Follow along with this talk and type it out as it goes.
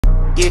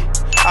Yeah,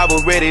 I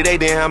was ready, they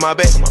didn't have my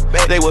back.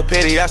 They were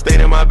petty, I stayed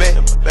in my bed.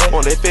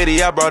 On that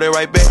fetty, I brought it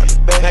right back.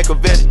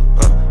 Machiavelli,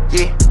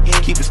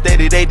 yeah, keep it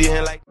steady, they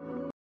didn't like.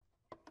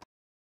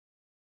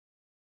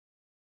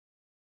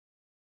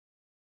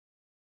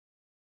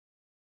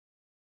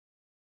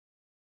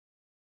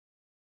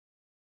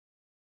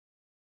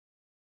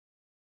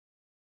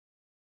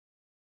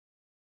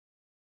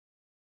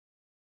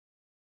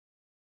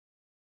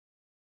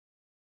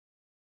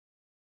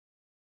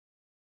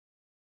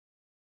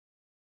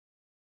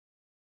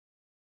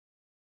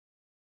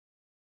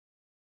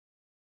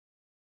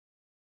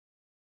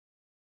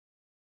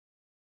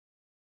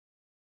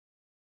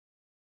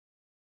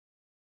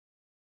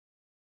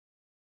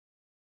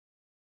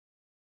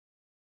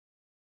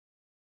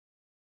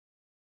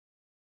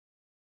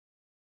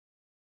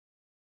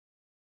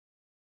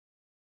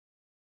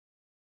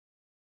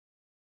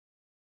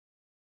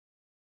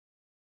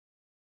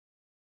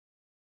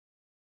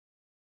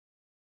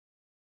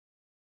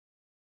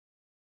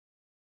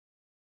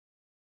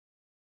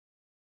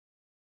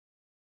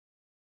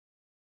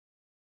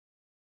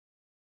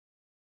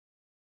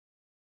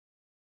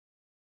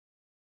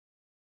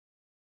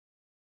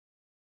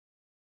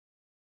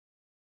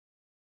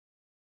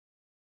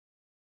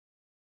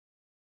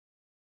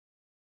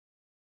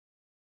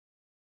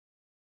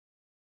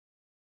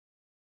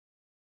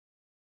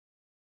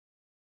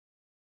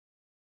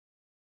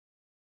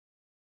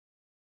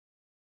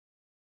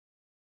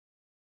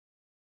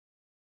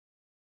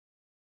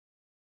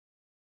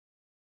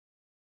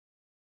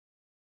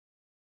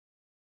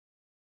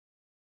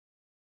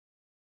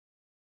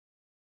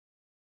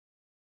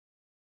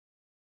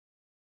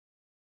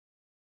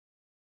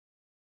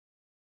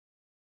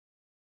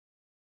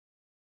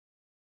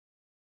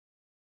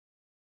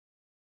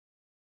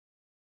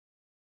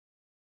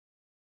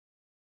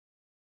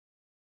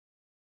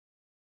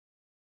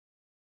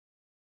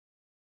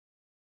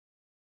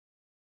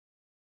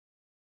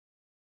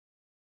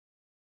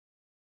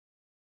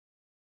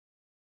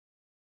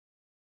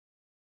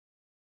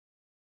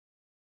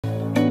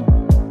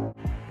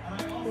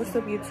 What's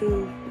up,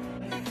 YouTube?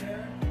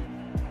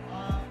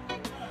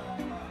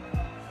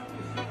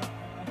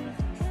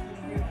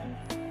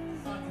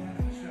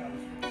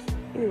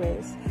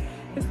 Anyways,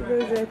 it's the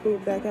girl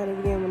JaePooh back at it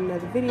again with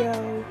another video.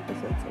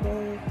 What's up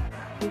today?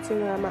 I'm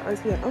chilling at my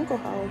auntie and uncle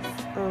house.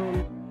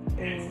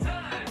 And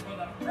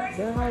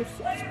their house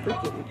is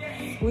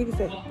freaking sweet as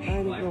heck. I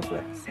ain't even gonna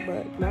flex.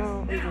 But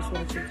now I'm just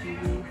watching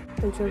TV.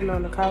 I'm chilling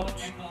on the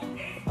couch.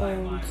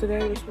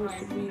 Today was supposed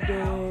to be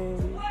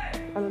doing,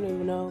 I don't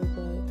even know,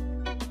 but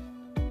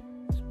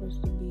it's supposed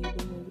to be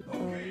doing,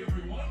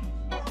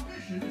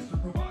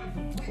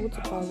 what's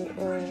it called?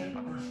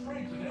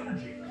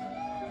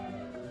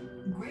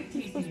 What's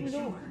it supposed to be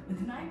doing?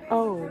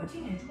 Oh,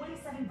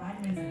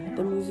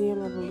 the Museum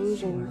of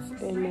Illusions,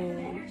 and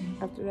then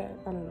after that,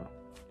 I don't know.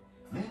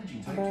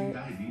 But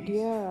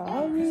yeah,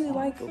 I really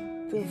like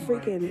the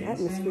freaking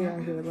atmosphere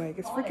out here. Like,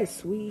 it's freaking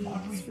sweet.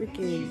 It's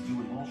freaking,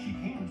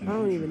 I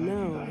don't even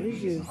know. It's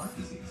just,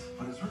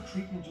 I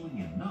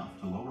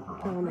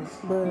don't know.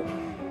 But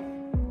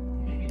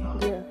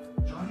yeah,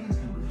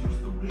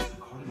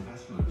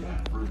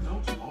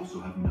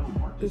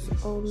 it's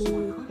only,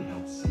 look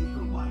at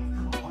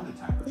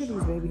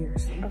these baby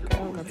hairs. Okay, I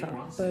don't got time.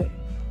 But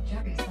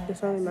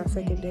it's only my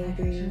second day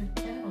here,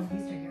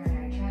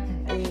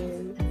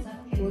 and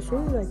well, it's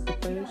really like the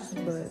first,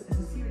 but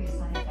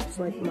it's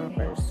like my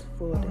first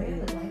full day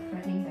here.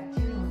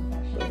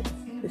 But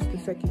it's the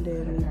second day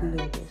of me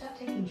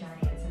being here,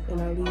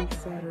 and I leave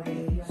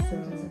Saturday, so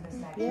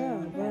yeah,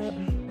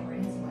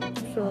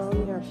 so I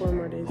only have 4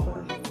 more days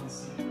left.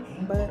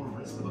 But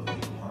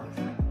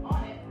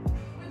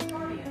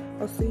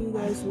I'll see you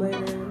guys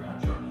later,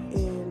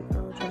 and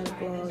I'll try to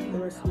vlog the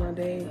rest of my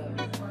day.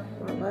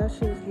 My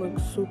lashes look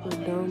super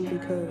dumb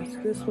because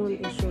this one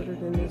is shorter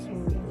than this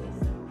one.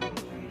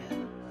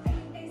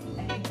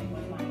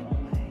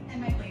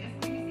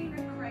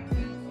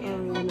 I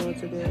don't even know what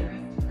to do.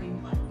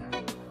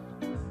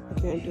 I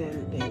can't do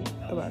anything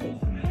about it.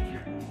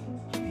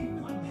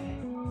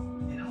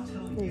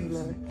 Doesn't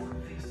matter,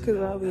 because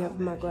I'll be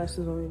having my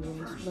glasses on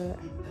anyways. But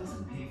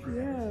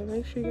yeah,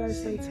 make sure you guys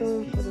stay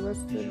tuned for the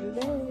rest of the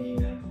day.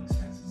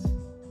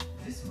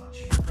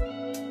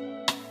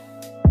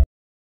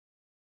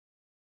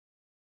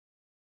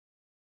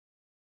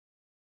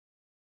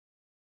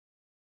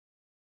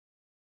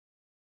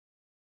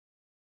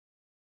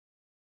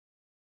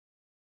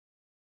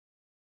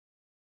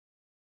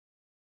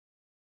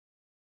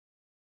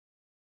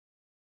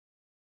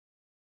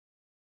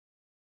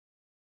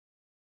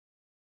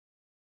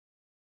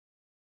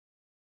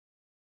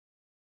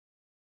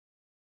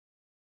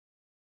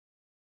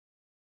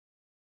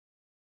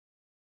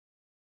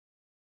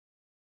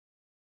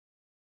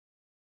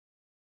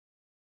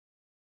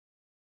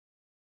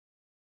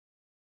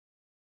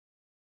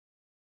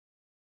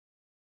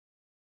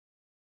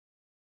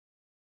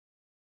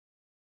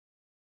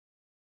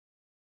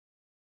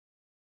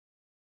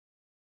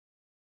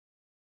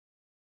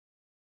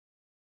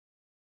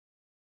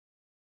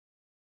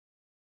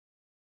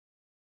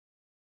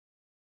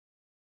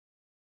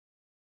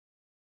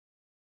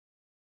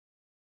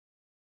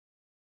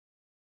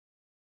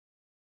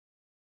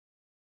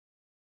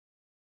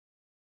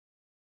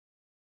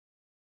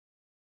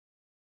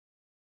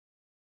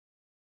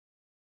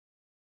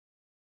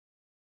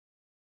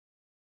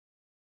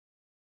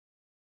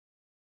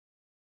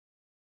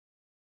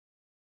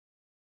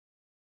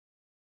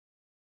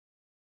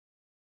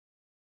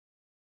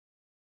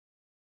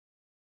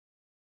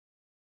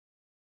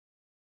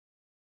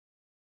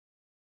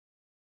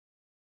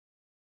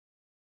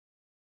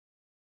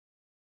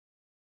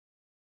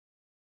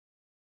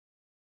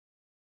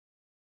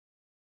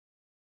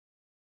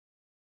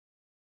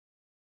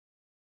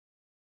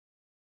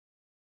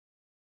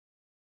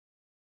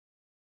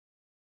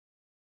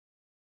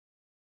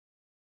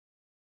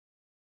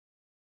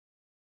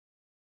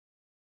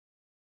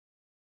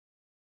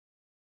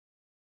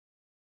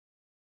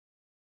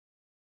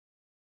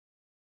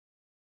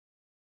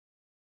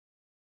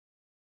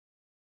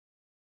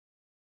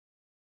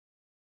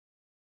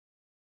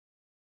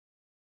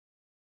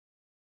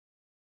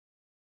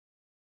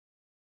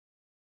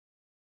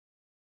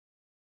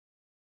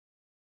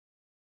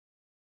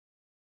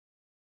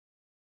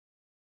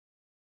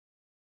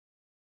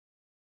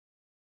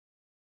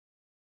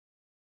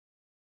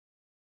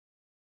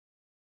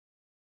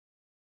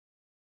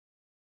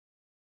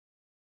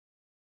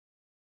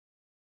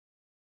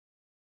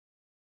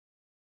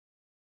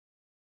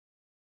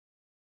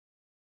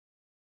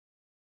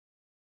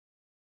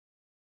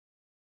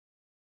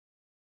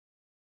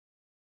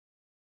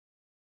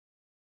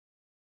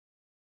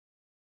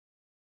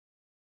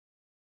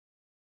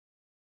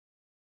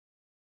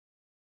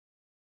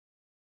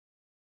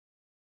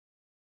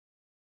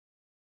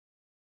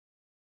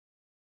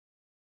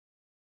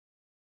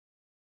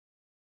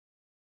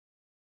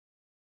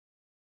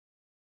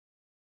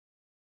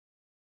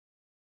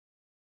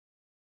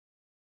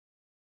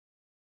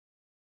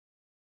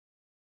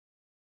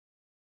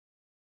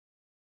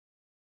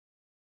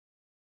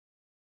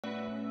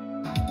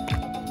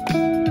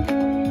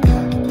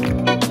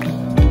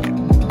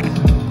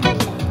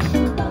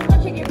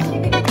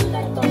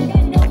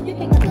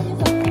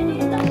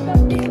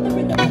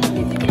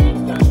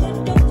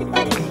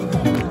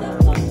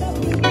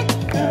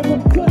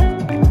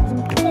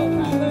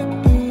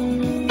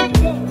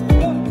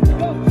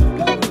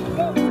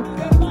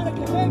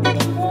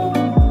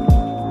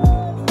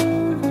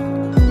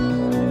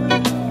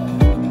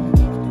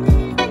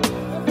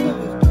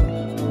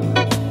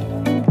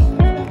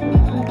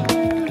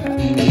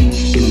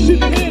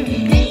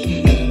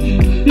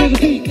 Feel the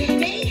beat.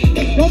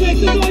 Go make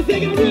some noise,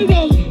 take a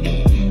rhythm.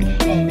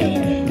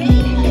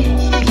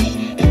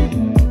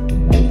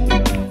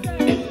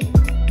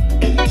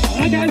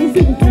 I got the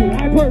super food. All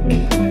right,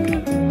 perfect.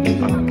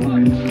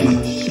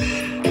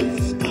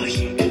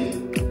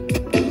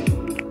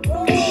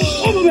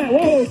 Oh, my bad.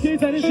 Whoa,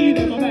 kids, I didn't see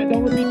that. My bad.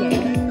 Don't repeat that.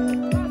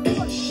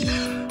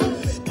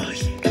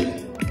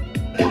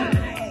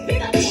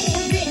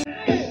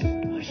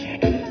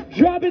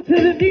 Drop it to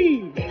the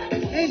knee.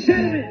 And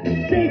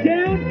gentlemen, stay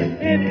down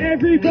and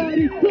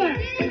everybody clap.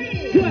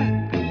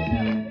 Clap.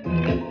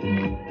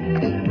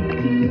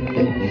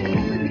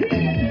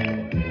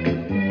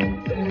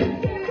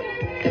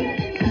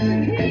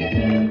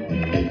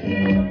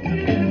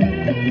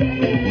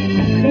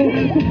 Go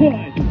have some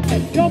fun.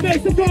 Y'all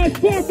make some noise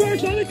for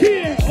first on the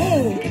tier.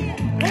 Oh,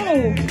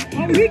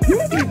 he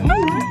grooving.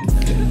 All right.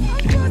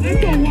 Let's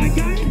go, white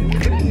guy.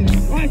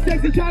 All right,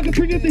 sexy chocolate,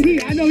 bring up the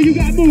heat. I know you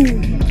got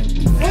moves.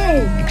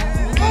 Oh.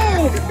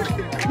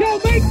 Yo,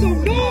 make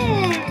some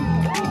noise!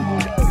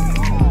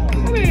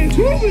 Man,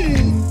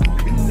 grooving!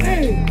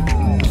 Hey!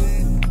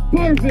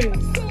 Perfect!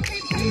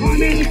 Alright,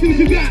 man, let's see what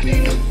you got. Make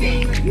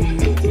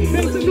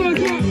some noise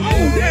for...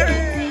 Oh, damn!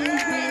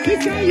 This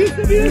guy used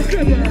to be a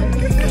stripper.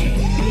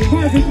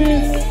 Perfect,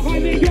 man.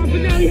 Alright, man, drop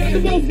it now. You had the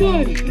most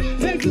fun.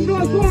 Make some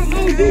noise for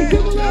OG,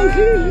 triple OG.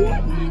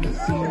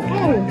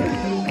 Oh!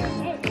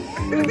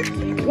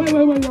 Wait,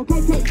 yo,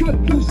 cut.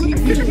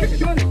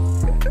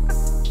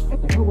 What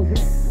the hell was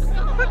that?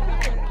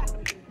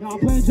 Y'all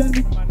playing,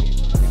 gentlemen?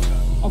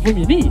 Oh, from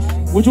your niece.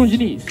 Which one's your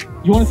niece?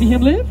 You want to see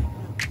him live?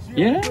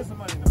 Yeah?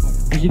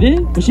 Oh, she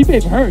did? But she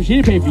paid for her. She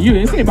didn't pay for you.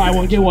 This ain't buy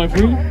one, get one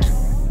free.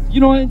 You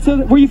know what?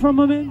 Where you from,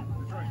 my man?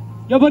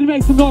 Yo, buddy,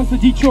 make some noise for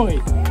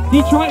Detroit.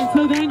 Detroit,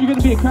 until then, you're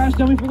going to be a crash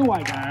dummy for the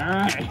white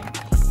guy.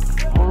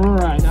 All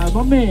right. Now,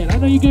 my man, I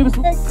know you gave us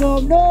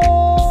some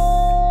noise.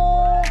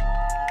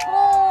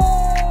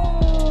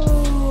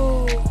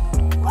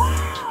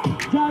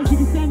 Guys, you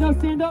can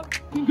stand up.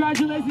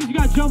 Congratulations, you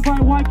got jumped by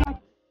a white guy.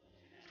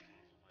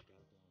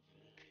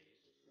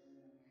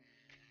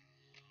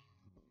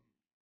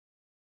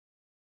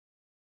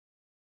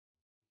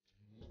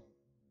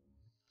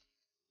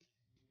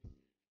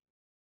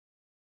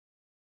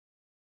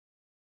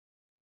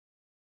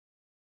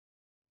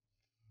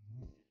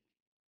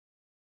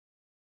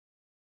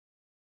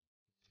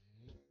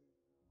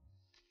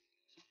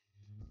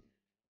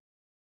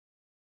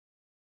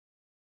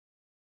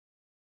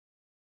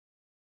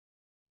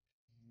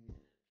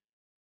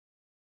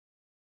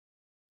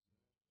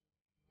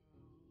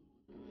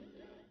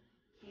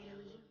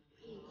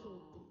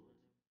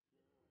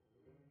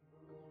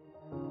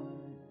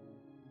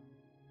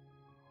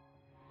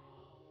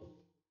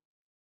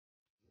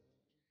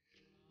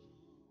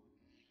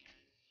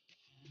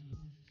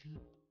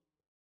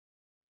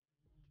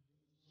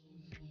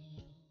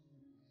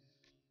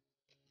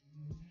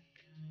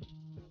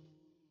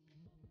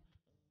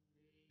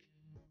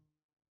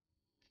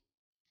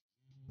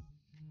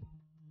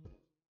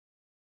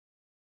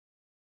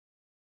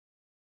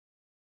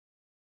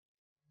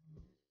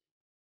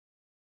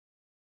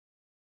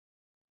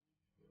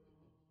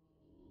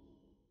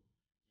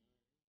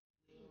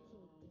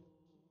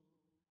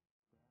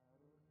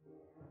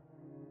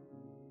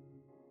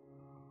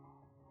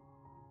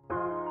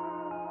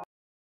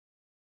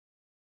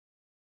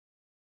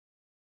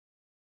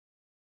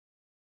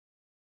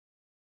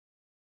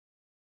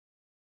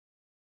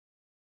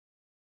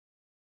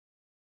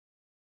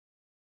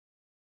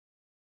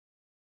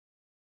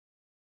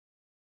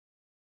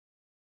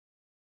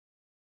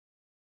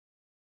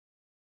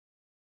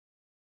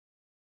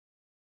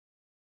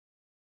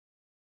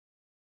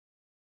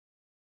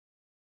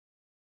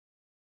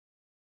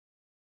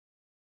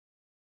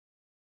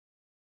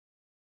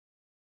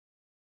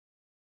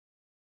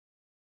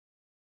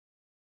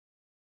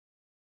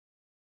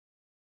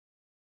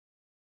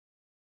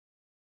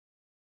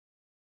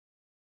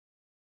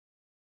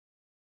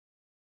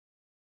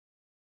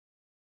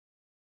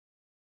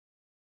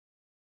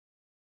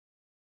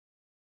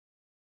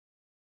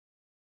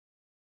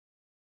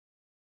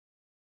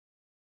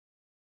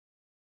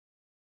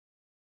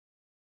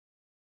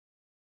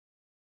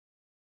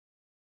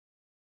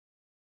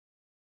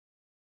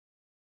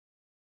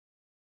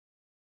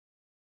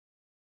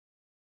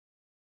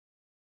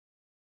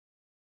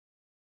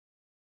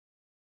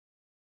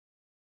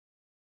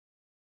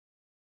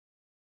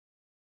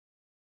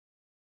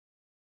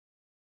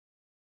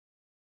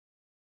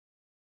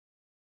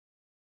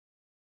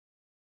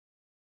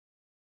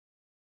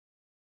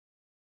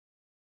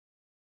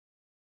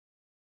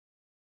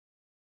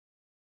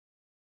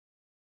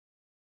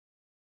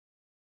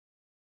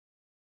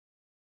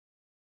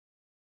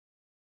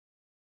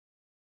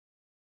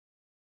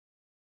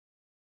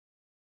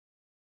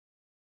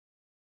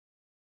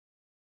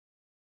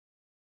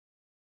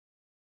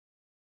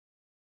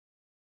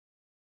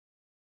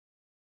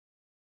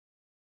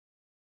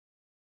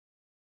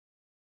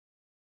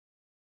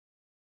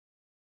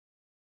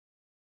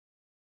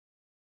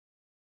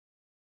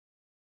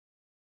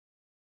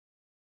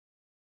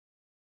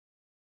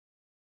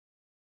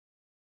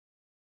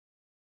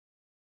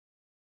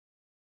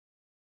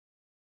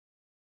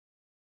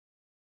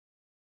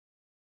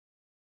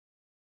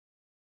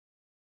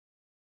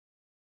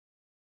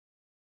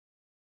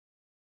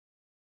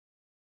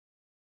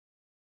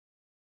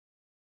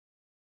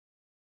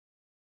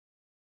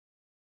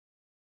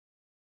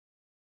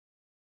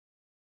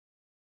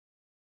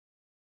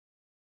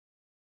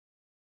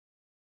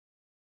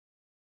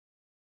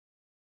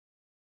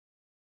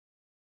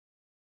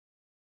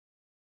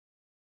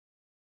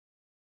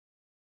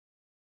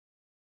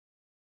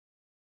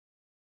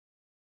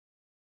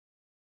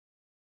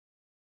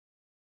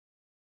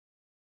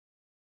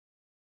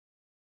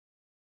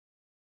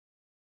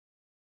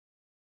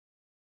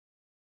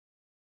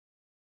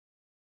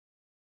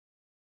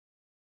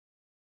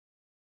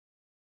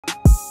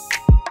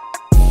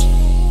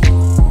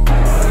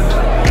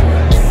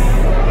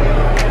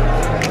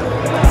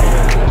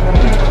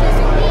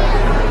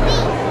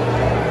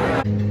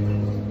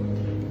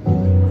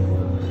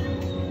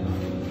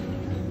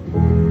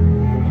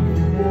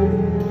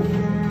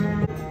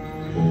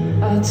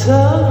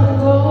 tell him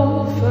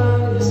go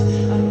fast.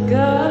 I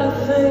got a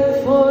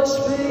thing for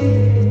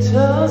speed. He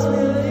tells me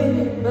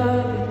lean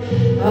back.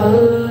 I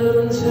let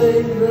him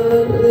take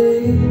the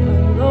lead.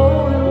 I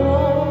know it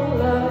won't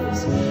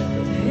last,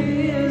 but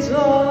he is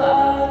all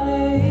I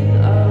need.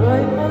 I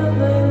write my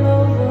name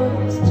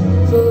over his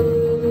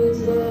two-thirds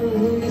that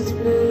he's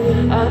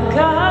been. I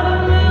got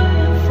a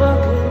million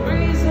fucking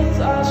reasons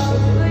I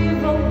should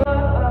leave him, but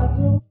I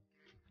don't.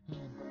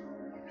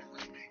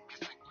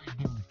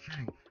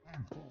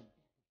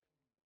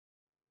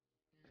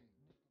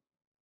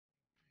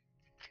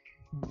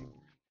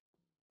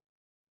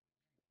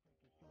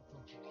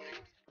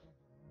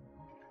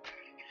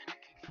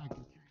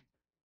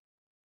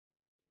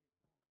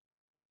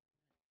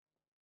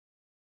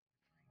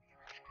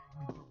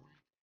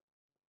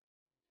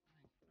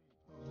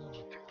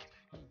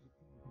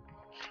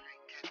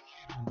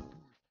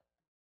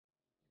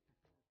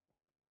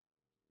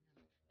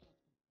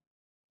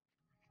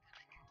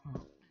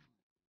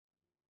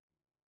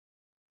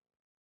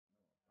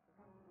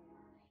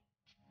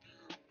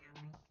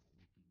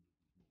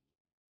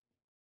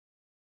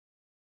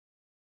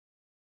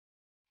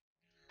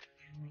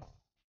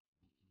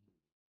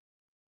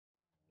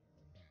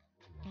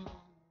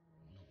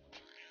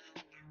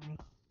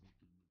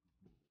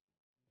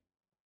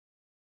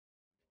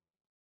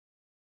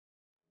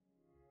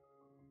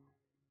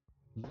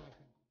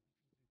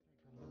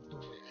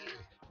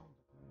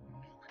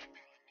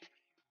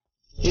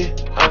 Yeah,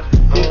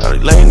 all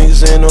these lame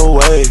niggas in the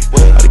way.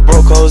 All these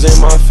broke hoes in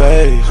my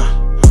face.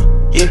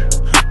 Yeah,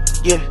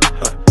 yeah,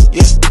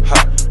 yeah,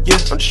 yeah.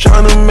 I'm just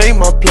tryna make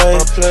my play.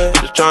 I'm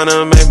just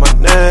tryna make my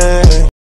name.